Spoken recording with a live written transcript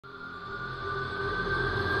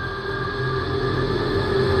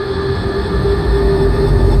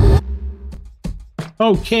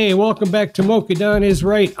Okay, welcome back to Mocha Don is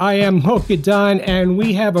Right. I am Mocha Don, and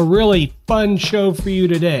we have a really fun show for you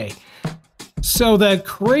today. So the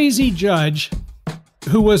crazy judge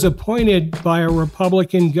who was appointed by a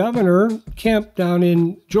Republican governor, Kemp, down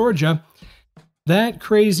in Georgia, that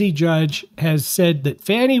crazy judge has said that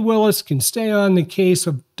Fani Willis can stay on the case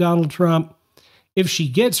of Donald Trump if she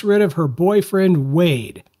gets rid of her boyfriend,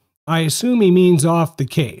 Wade. I assume he means off the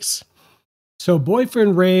case. So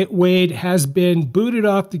boyfriend Wade has been booted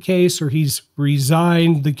off the case, or he's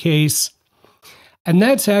resigned the case. And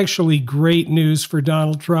that's actually great news for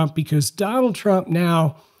Donald Trump, because Donald Trump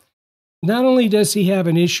now, not only does he have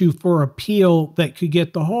an issue for appeal that could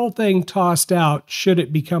get the whole thing tossed out should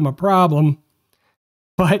it become a problem,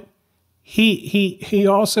 but he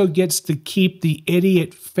also gets to keep the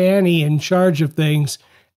idiot Fani in charge of things,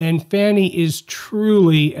 and Fani is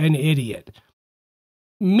truly an idiot.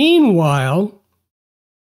 Meanwhile,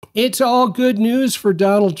 it's all good news for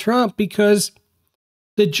Donald Trump, because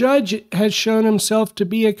the judge has shown himself to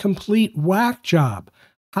be a complete whack job.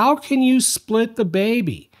 How can you split the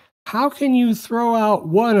baby? How can you throw out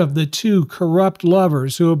one of the two corrupt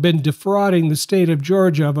lovers who have been defrauding the state of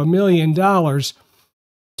Georgia of $1 million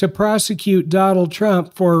to prosecute Donald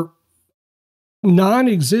Trump for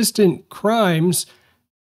non-existent crimes,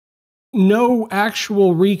 no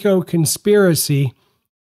actual RICO conspiracy?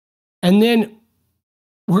 And then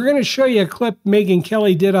we're going to show you a clip Megyn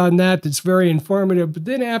Kelly did on that that's very informative. But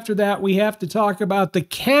then after that, we have to talk about the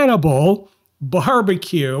cannibal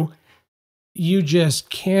barbecue. You just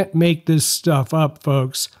can't make this stuff up,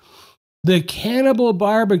 folks. The cannibal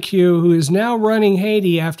barbecue, who is now running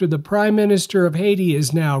Haiti after the prime minister of Haiti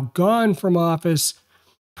is now gone from office,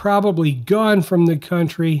 probably gone from the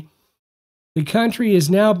country. The country is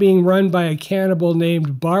now being run by a cannibal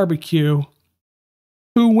named Barbecue,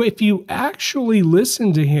 who, if you actually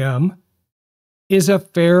listen to him, is a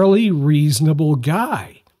fairly reasonable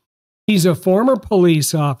guy. He's a former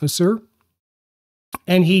police officer,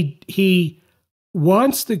 and he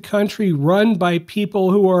wants the country run by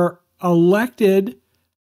people who are elected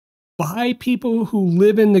by people who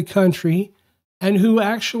live in the country and who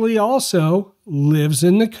actually also lives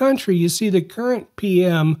in the country. You see, the current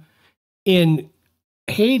PM in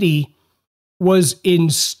Haiti was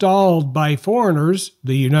installed by foreigners,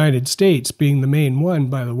 the United States being the main one,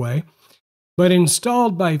 by the way, but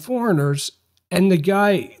installed by foreigners, and the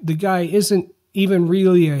guy isn't even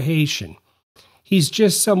really a Haitian. He's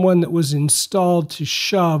just someone that was installed to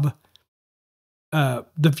shove the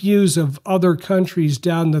views of other countries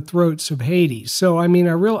down the throats of Haiti. So, I mean,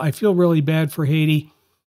 I feel really bad for Haiti.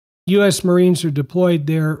 U.S. Marines are deployed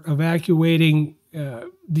there, evacuating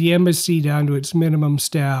the embassy down to its minimum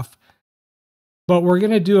staff. But we're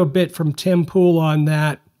going to do a bit from Tim Pool on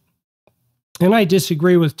that. And I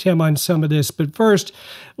disagree with Tim on some of this. But first,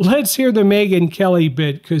 let's hear the Megyn Kelly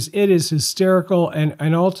bit, because it is hysterical, and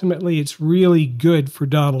ultimately it's really good for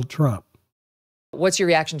Donald Trump. What's your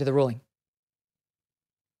reaction to the ruling?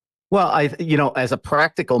 Well, as a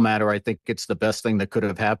practical matter, I think it's the best thing that could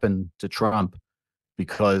have happened to Trump,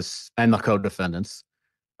 and the co-defendants,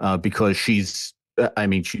 because she's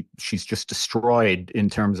just destroyed in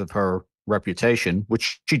terms of her reputation,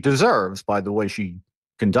 which she deserves by the way she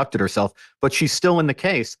conducted herself, but she's still in the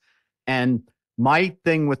case. And my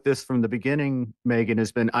thing with this from the beginning, Megan,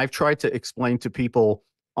 has been, I've tried to explain to people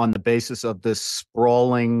on the basis of this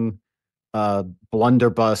sprawling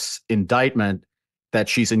blunderbuss indictment that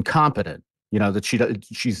she's incompetent, that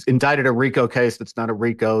she's indicted a RICO case that's not a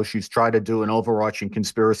RICO. She's tried to do an overarching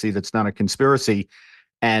conspiracy that's not a conspiracy.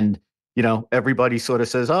 And, everybody sort of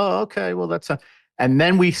says, oh, okay, well, and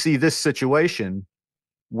then we see this situation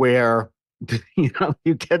where,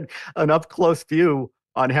 you get an up close view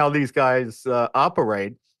on how these guys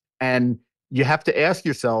operate. And you have to ask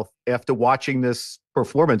yourself, after watching this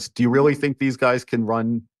performance, do you really think these guys can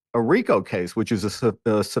run a RICO case, which is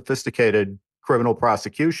a sophisticated criminal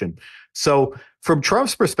prosecution? So from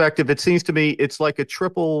Trump's perspective, it seems to me it's like a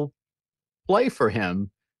triple play for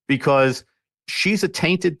him, because she's a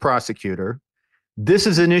tainted prosecutor. This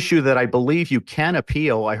is an issue that I believe you can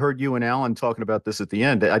appeal. I heard you and Alan talking about this at the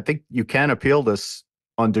end. I think you can appeal this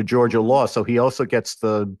under Georgia law. So he also gets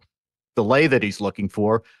the delay that he's looking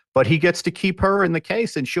for, but he gets to keep her in the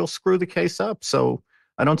case, and she'll screw the case up. So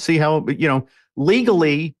I don't see how,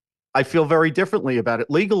 legally, I feel very differently about it.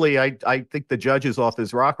 Legally, I think the judge is off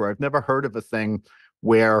his rocker. I've never heard of a thing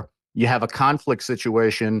where you have a conflict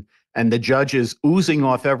situation and the judge is oozing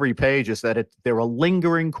off every page is that there are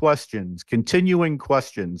lingering questions, continuing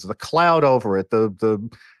questions, the cloud over it, the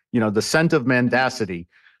scent of mendacity.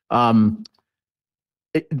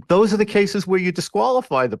 Those are the cases where you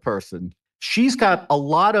disqualify the person. she's got a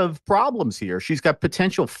lot of problems here. She's got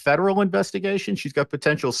potential federal investigation. She's got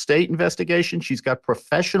potential state investigation. She's got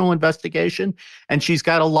professional investigation. And she's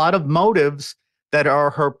got a lot of motives that are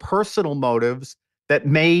her personal motives that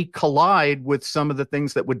may collide with some of the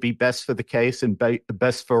things that would be best for the case and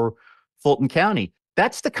best for Fulton County.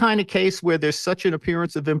 That's the kind of case where there's such an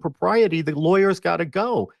appearance of impropriety, the lawyer's got to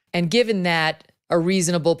go. And given that, a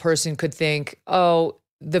reasonable person could think, oh,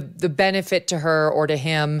 the benefit to her or to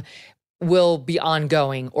him will be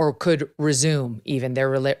ongoing or could resume even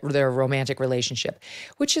their romantic relationship,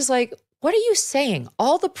 which is like, what are you saying?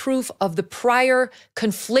 All the proof of the prior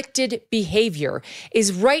conflicted behavior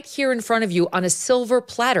is right here in front of you on a silver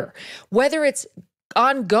platter. Whether it's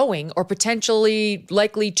ongoing or potentially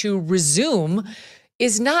likely to resume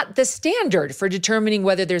is not the standard for determining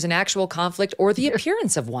whether there's an actual conflict or the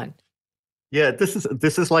appearance of one. Yeah, this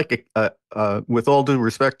is like with all due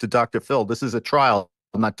respect to Dr. Phil, this is a trial.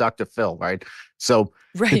 I'm not Dr. Phil, right? So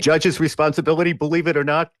the judge's responsibility, believe it or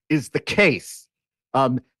not, is the case.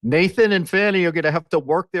 Nathan and Fani are going to have to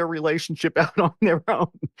work their relationship out on their own,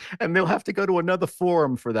 and they'll have to go to another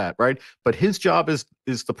forum for that, right? But his job is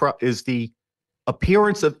the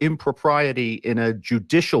appearance of impropriety in a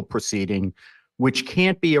judicial proceeding, which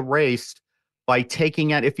can't be erased by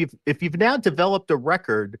taking out. If you've now developed a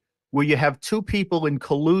record where you have two people in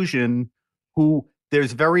collusion who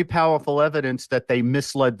there's very powerful evidence that they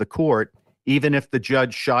misled the court, even if the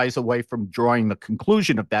judge shies away from drawing the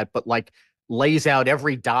conclusion of that, but like lays out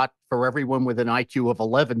every dot for everyone with an IQ of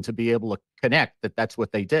 11 to be able to connect that that's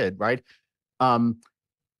what they did, right?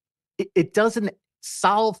 It doesn't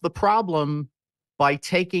solve the problem by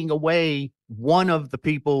taking away one of the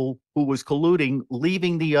people who was colluding,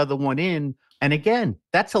 leaving the other one in. And again,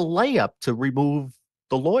 that's a layup to remove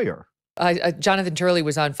the lawyer. Jonathan Turley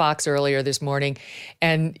was on Fox earlier this morning,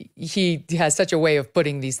 and he has such a way of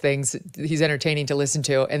putting these things. He's entertaining to listen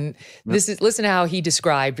to. And listen to how he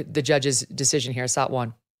described the judge's decision here. Sot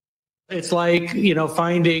one. It's like,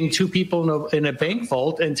 finding two people in a bank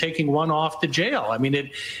vault and taking one off to jail. I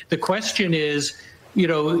mean, the question is,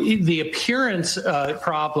 the appearance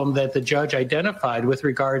problem that the judge identified with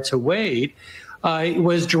regard to Wade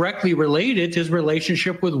was directly related to his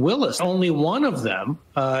relationship with Willis. Only one of them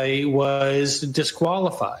was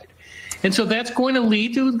disqualified. And so that's going to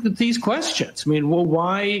lead to these questions. I mean, well,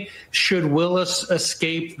 why should Willis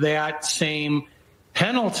escape that same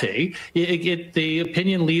penalty? The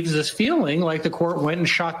opinion leaves us feeling like the court went and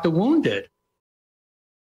shot the wounded.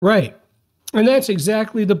 Right. And that's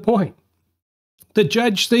exactly the point. The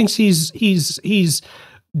judge thinks he's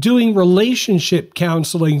doing relationship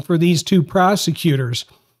counseling for these two prosecutors.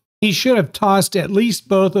 He should have tossed at least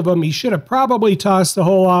both of them. He should have probably tossed the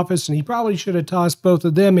whole office, and he probably should have tossed both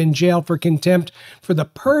of them in jail for contempt for the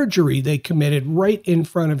perjury they committed right in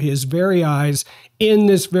front of his very eyes in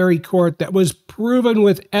this very court that was proven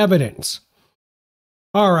with evidence.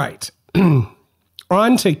 All right.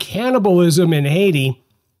 On to cannibalism in Haiti.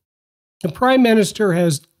 The prime minister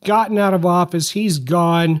has gotten out of office. He's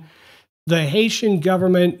gone. The Haitian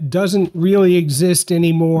government doesn't really exist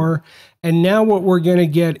anymore. And now what we're going to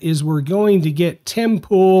get is we're going to get Tim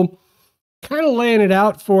Pool kind of laying it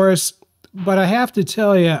out for us. But I have to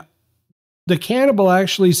tell you, the cannibal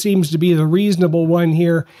actually seems to be the reasonable one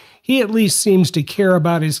here. He at least seems to care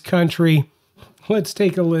about his country. Let's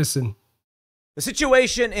take a listen. The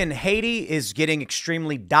situation in Haiti is getting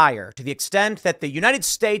extremely dire to the extent that the United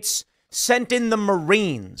States sent in the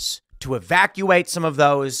Marines to evacuate some of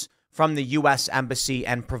those from the U.S. Embassy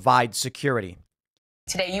and provide security.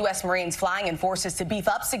 Today, U.S. Marines flying in forces to beef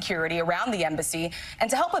up security around the embassy and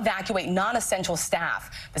to help evacuate non-essential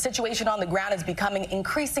staff. The situation on the ground is becoming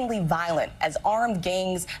increasingly violent as armed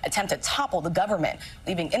gangs attempt to topple the government,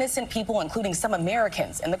 leaving innocent people, including some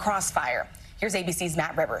Americans, in the crossfire. Here's ABC's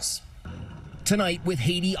Matt Rivers. Tonight, with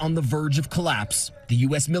Haiti on the verge of collapse, the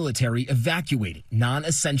U.S. military evacuated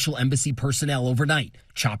non-essential embassy personnel overnight,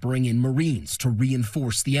 choppering in Marines to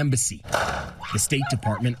reinforce the embassy. The State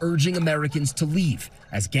Department urging Americans to leave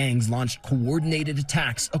as gangs launched coordinated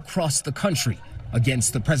attacks across the country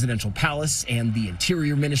against the presidential palace and the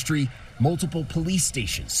Interior Ministry, multiple police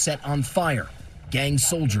stations set on fire, gang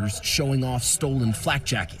soldiers showing off stolen flak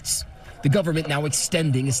jackets. The government now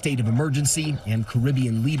extending a state of emergency, and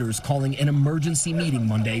Caribbean leaders calling an emergency meeting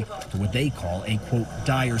Monday for what they call a, quote,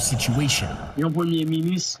 dire situation.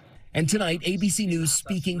 And tonight, ABC News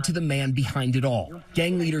speaking to the man behind it all,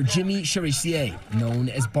 gang leader Jimmy Cherissier, known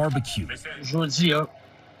as Barbecue.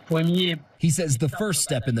 He says the first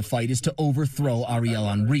step in the fight is to overthrow Ariel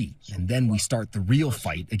Henry, and then we start the real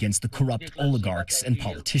fight against the corrupt oligarchs and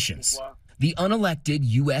politicians. The unelected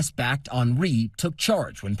U.S.-backed Henri took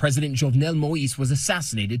charge when President Jovenel Moïse was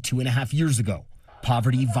assassinated 2.5 years ago.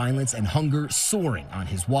 Poverty, violence, and hunger soaring on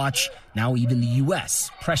his watch. Now even the U.S.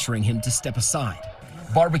 pressuring him to step aside.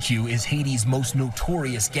 Barbecue is Haiti's most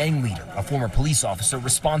notorious gang leader, a former police officer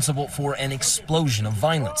responsible for an explosion of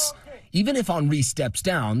violence. Even if Henri steps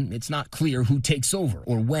down, it's not clear who takes over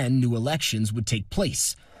or when new elections would take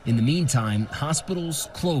place. In the meantime, hospitals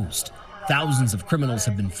closed. Thousands of criminals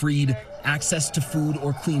have been freed. Access to food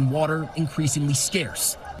or clean water increasingly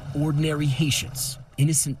scarce. Ordinary Haitians,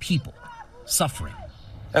 innocent people, suffering.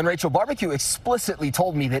 And Rachel, Barbecue explicitly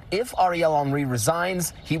told me that if Ariel Henry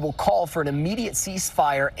resigns, he will call for an immediate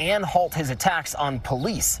ceasefire and halt his attacks on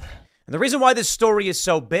police. And the reason why this story is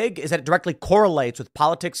so big is that it directly correlates with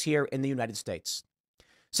politics here in the United States.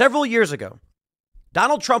 Several years ago,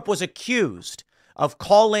 Donald Trump was accused of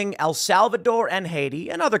calling El Salvador and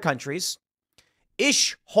Haiti and other countries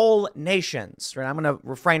ish-hole nations. Right? I'm going to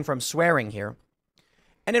refrain from swearing here.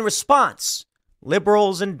 And in response,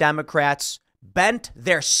 liberals and Democrats bent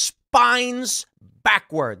their spines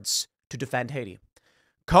backwards to defend Haiti.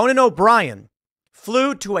 Conan O'Brien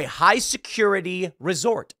flew to a high-security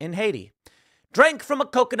resort in Haiti, drank from a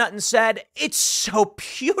coconut and said, "It's so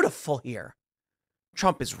beautiful here."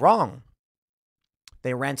 Trump is wrong.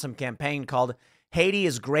 They ran some campaign called Haiti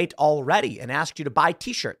is Great Already and asked you to buy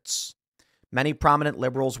T-shirts. Many prominent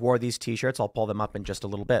liberals wore these T-shirts. I'll pull them up in just a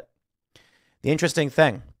little bit. The interesting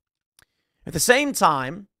thing, at the same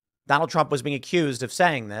time, Donald Trump was being accused of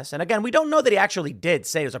saying this. And again, we don't know that he actually did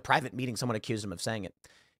say it was a private meeting. Someone accused him of saying it.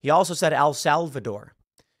 He also said El Salvador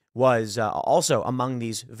was also among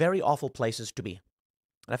these very awful places to be.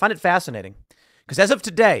 And I find it fascinating because as of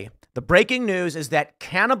today, the breaking news is that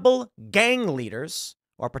cannibal gang leaders,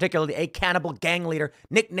 or particularly a cannibal gang leader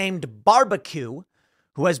nicknamed Barbecue,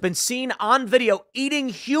 who has been seen on video eating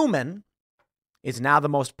human, is now the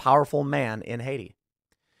most powerful man in Haiti.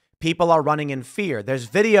 People are running in fear. There's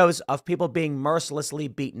videos of people being mercilessly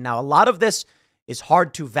beaten. Now, a lot of this is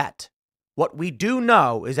hard to vet. What we do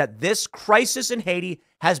know is that this crisis in Haiti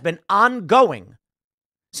has been ongoing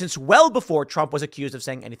since well before Trump was accused of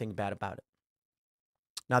saying anything bad about it.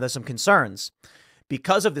 Now, there's some concerns.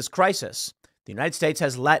 Because of this crisis, the United States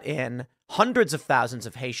has let in hundreds of thousands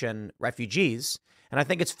of Haitian refugees. And I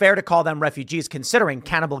think it's fair to call them refugees considering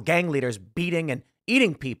cannibal gang leaders beating and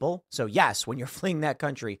eating people. So yes, when you're fleeing that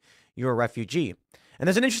country, you're a refugee. And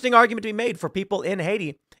there's an interesting argument to be made for people in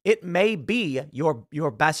Haiti. It may be your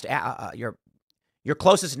best, your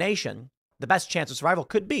closest nation. The best chance of survival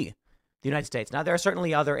could be the United States. Now, there are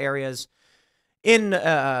certainly other areas in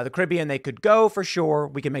the Caribbean they could go for sure.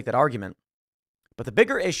 We can make that argument. But the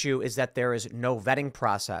bigger issue is that there is no vetting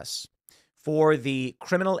process for the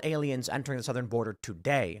criminal aliens entering the southern border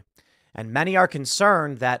today. And many are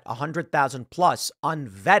concerned that 100,000 plus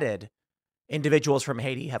unvetted individuals from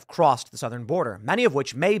Haiti have crossed the southern border, many of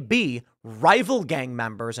which may be rival gang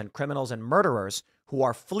members and criminals and murderers who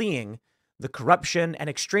are fleeing the corruption and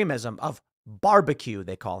extremism of Barbecue,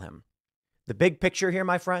 they call him. The big picture here,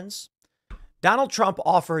 my friends, Donald Trump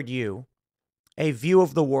offered you a view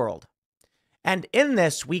of the world. And in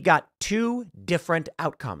this, we got two different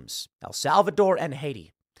outcomes, El Salvador and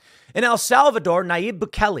Haiti. In El Salvador, Nayib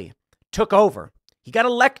Bukele took over. He got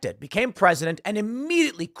elected, became president, and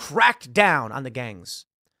immediately cracked down on the gangs.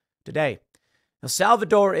 Today, El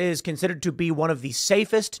Salvador is considered to be one of the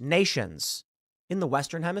safest nations in the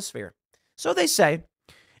Western Hemisphere. So they say.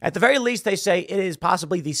 At the very least, they say it is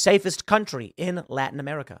possibly the safest country in Latin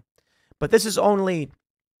America. But this is only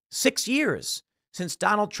 6 years since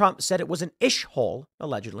Donald Trump said it was an ish hole,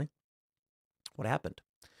 allegedly. What happened?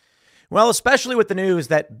 Well, especially with the news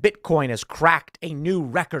that Bitcoin has cracked a new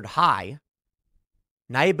record high,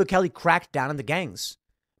 Nayib Bukele cracked down on the gangs,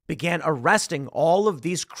 began arresting all of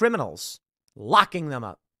these criminals, locking them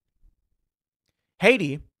up.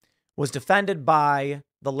 Haiti was defended by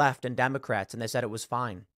the left and Democrats, and they said it was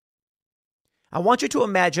fine. I want you to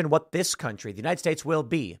imagine what this country, the United States, will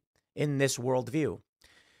be in this worldview.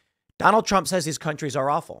 Donald Trump says these countries are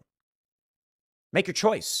awful. Make your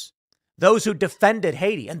choice. Those who defended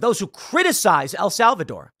Haiti and those who criticize El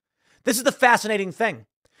Salvador. This is the fascinating thing.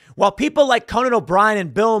 While people like Conan O'Brien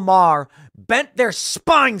and Bill Maher bent their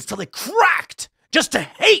spines till they cracked just to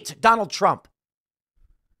hate Donald Trump,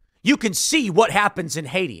 you can see what happens in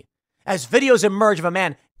Haiti as videos emerge of a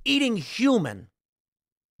man eating human.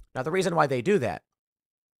 Now, the reason why they do that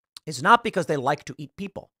is not because they like to eat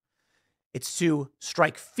people. It's to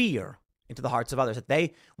strike fear into the hearts of others, that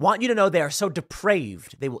they want you to know they are so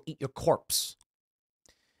depraved, they will eat your corpse.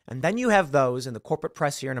 And then you have those in the corporate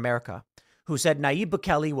press here in America who said Nayib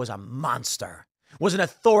Bukele was a monster. was an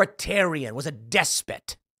authoritarian, was a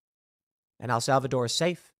despot. And El Salvador is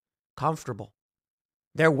safe, comfortable.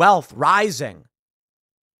 Their wealth rising.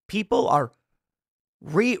 People are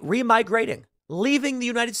remigrating, leaving the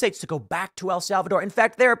United States to go back to El Salvador. In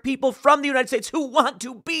fact, there are people from the United States who want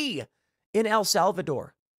to be in El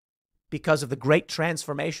Salvador because of the great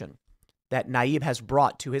transformation that Nayib has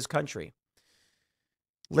brought to his country,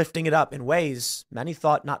 lifting it up in ways many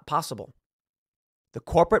thought not possible. The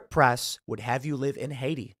corporate press would have you live in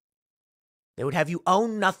Haiti. They would have you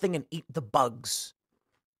own nothing and eat the bugs.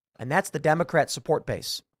 And that's the Democrat support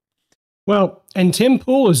base. Well, and Tim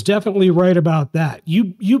Pool is definitely right about that.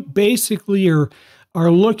 You basically are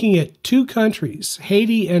looking at two countries,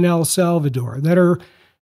 Haiti and El Salvador, that are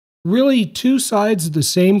really two sides of the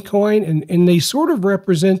same coin, and they sort of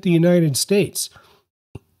represent the United States.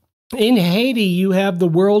 In Haiti, you have the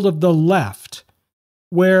world of the left,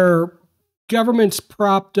 where governments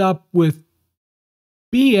propped up with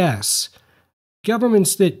BS,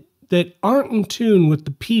 governments that aren't in tune with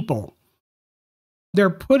the people. They're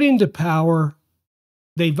put into power.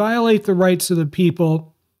 They violate the rights of the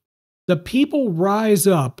people. The people rise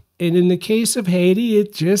up. And in the case of Haiti,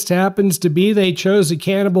 it just happens to be they chose a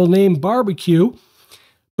cannibal named Barbecue.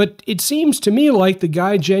 But it seems to me like the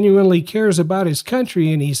guy genuinely cares about his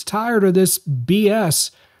country, and he's tired of this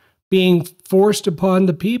BS being forced upon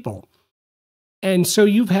the people. And so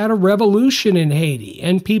you've had a revolution in Haiti,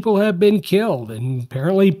 and people have been killed, and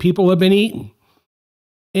apparently people have been eaten.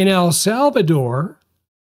 In El Salvador,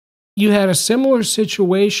 you had a similar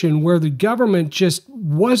situation where the government just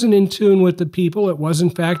wasn't in tune with the people. It was, in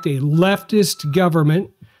fact, a leftist government.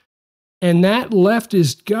 And that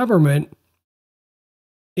leftist government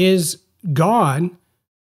is gone,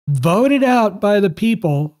 voted out by the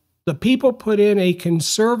people. The people put in a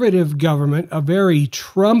conservative government, a very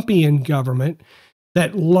Trumpian government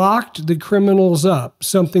that locked the criminals up,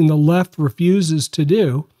 something the left refuses to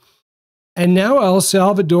do. And now El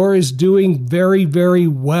Salvador is doing very, very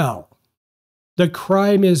well. The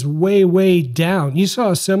crime is way, way down. You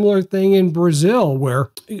saw a similar thing in Brazil,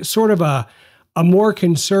 where sort of a more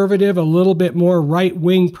conservative, a little bit more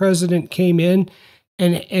right-wing president came in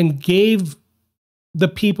and gave the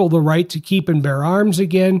people the right to keep and bear arms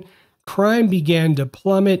again. Crime began to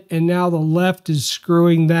plummet, and now the left is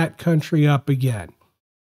screwing that country up again.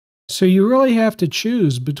 So you really have to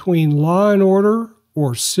choose between law and order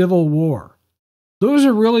or civil war. Those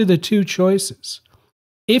are really the two choices.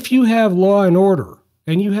 If you have law and order,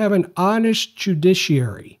 and you have an honest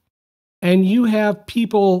judiciary, and you have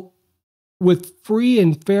people with free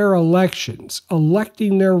and fair elections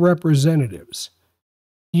electing their representatives,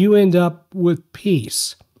 you end up with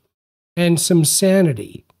peace and some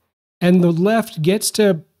sanity. And the left gets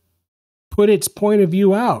to put its point of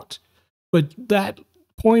view out. But that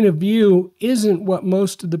point of view isn't what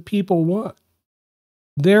most of the people want.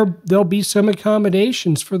 There'll be some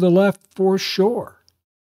accommodations for the left for sure.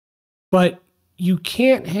 But you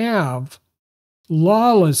can't have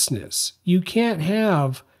lawlessness. You can't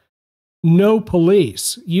have no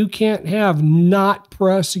police. You can't have not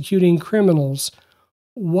prosecuting criminals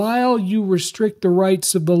while you restrict the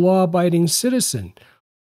rights of the law-abiding citizen,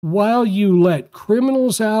 while you let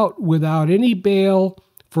criminals out without any bail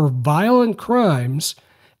for violent crimes,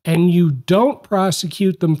 and you don't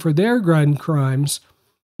prosecute them for their gun crimes.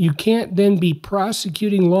 You can't then be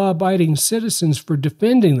prosecuting law-abiding citizens for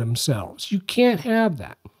defending themselves. You can't have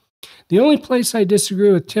that. The only place I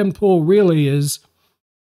disagree with Tim Pool really is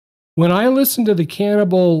when I listen to the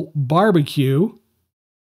cannibal Barbecue,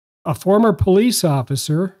 a former police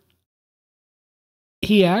officer,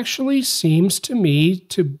 he actually seems to me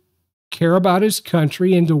to care about his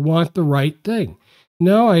country and to want the right thing.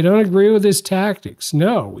 No, I don't agree with his tactics.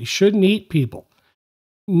 No, we shouldn't eat people.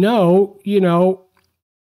 No,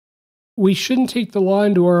 we shouldn't take the law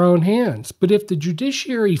into our own hands. But if the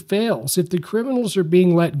judiciary fails, if the criminals are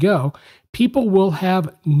being let go, people will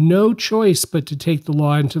have no choice but to take the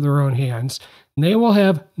law into their own hands. And they will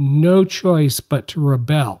have no choice but to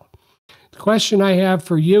rebel. The question I have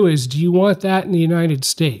for you is, do you want that in the United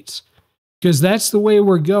States? Because that's the way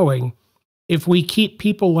we're going if we keep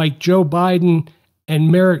people like Joe Biden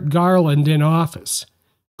and Merrick Garland in office.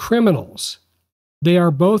 Criminals. They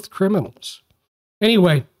are both criminals.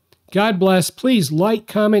 Anyway, God bless. Please like,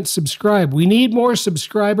 comment, subscribe. We need more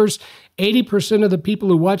subscribers. 80% of the people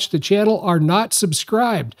who watch the channel are not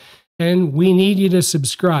subscribed, and we need you to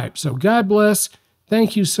subscribe. So God bless.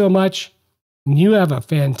 Thank you so much. And you have a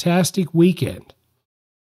fantastic weekend.